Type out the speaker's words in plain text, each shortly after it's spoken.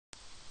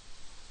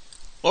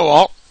Hello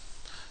all.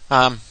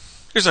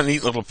 Here's a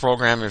neat little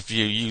program if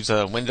you use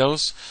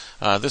Windows.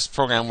 This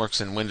program works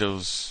in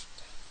Windows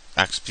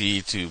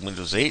XP to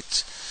Windows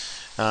 8.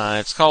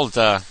 It's called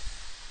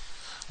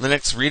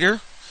Linux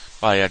Reader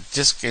by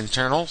Disk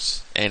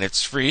Internals, and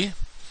it's free.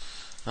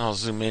 I'll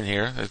zoom in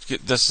here.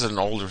 This is an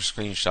older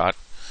screenshot.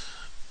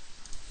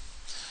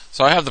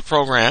 So I have the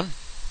program.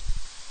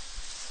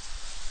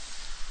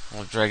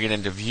 I'll drag it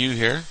into view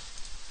here.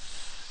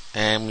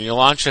 And when you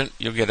launch it,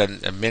 you'll get an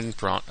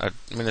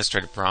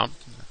administrative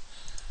prompt.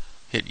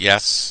 Hit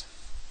yes,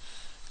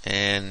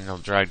 and I'll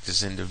drag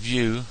this into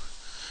view.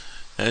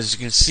 And as you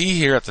can see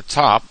here at the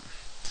top,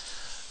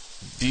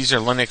 these are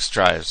Linux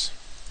drives.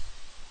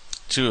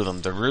 Two of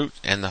them, the root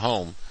and the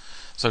home.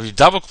 So if you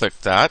double click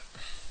that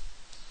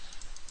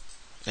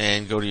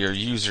and go to your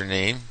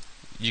username,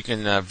 you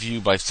can view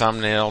by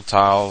thumbnail,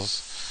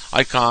 tiles,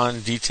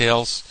 icon,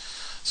 details.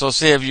 So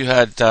say if you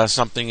had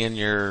something in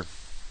your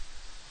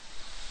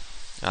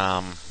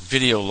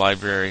video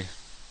library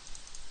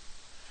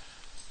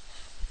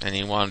and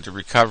you wanted to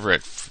recover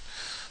it,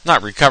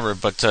 not recover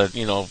it, but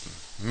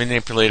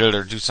manipulate it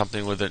or do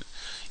something with it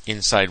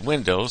inside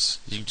Windows,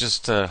 you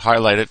just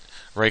highlight it,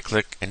 right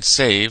click and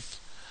save,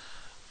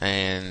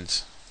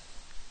 and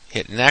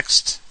hit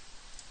next,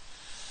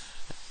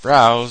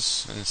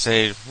 browse, and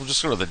say, we'll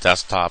just go to the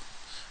desktop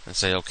and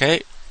say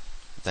OK,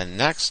 then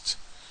next,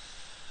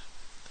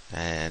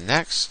 and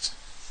next.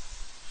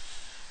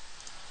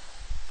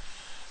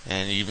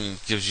 And it even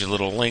gives you a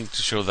little link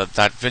to show that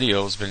that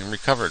video has been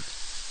recovered.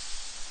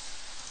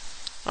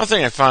 Another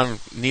thing I found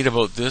neat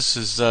about this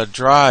is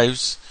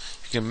drives.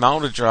 You can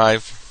mount a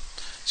drive.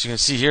 So you can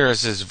see here it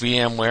says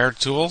VMware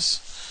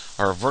Tools,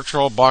 or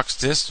VirtualBox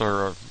Disk,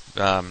 or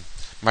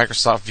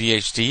Microsoft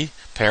VHD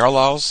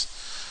Parallels.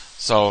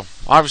 So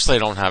obviously I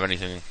don't have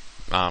anything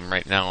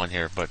right now on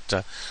here, but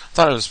I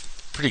thought it was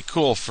pretty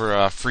cool for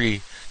a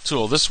free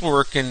tool. This will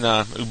work in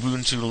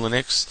Ubuntu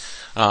Linux.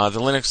 The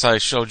Linux I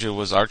showed you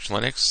was Arch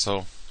Linux,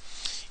 so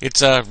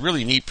it's a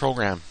really neat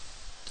program.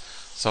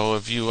 So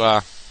if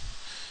you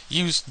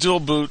use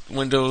dual boot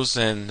Windows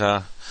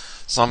and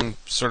some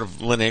sort of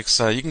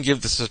Linux, you can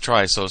give this a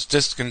try. So it's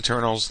Disk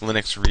Internals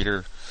Linux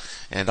Reader,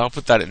 and I'll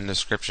put that in the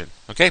description.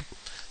 Okay,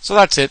 so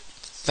that's it.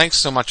 Thanks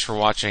so much for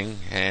watching,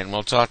 and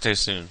we'll talk to you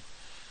soon.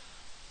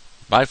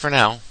 Bye for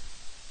now.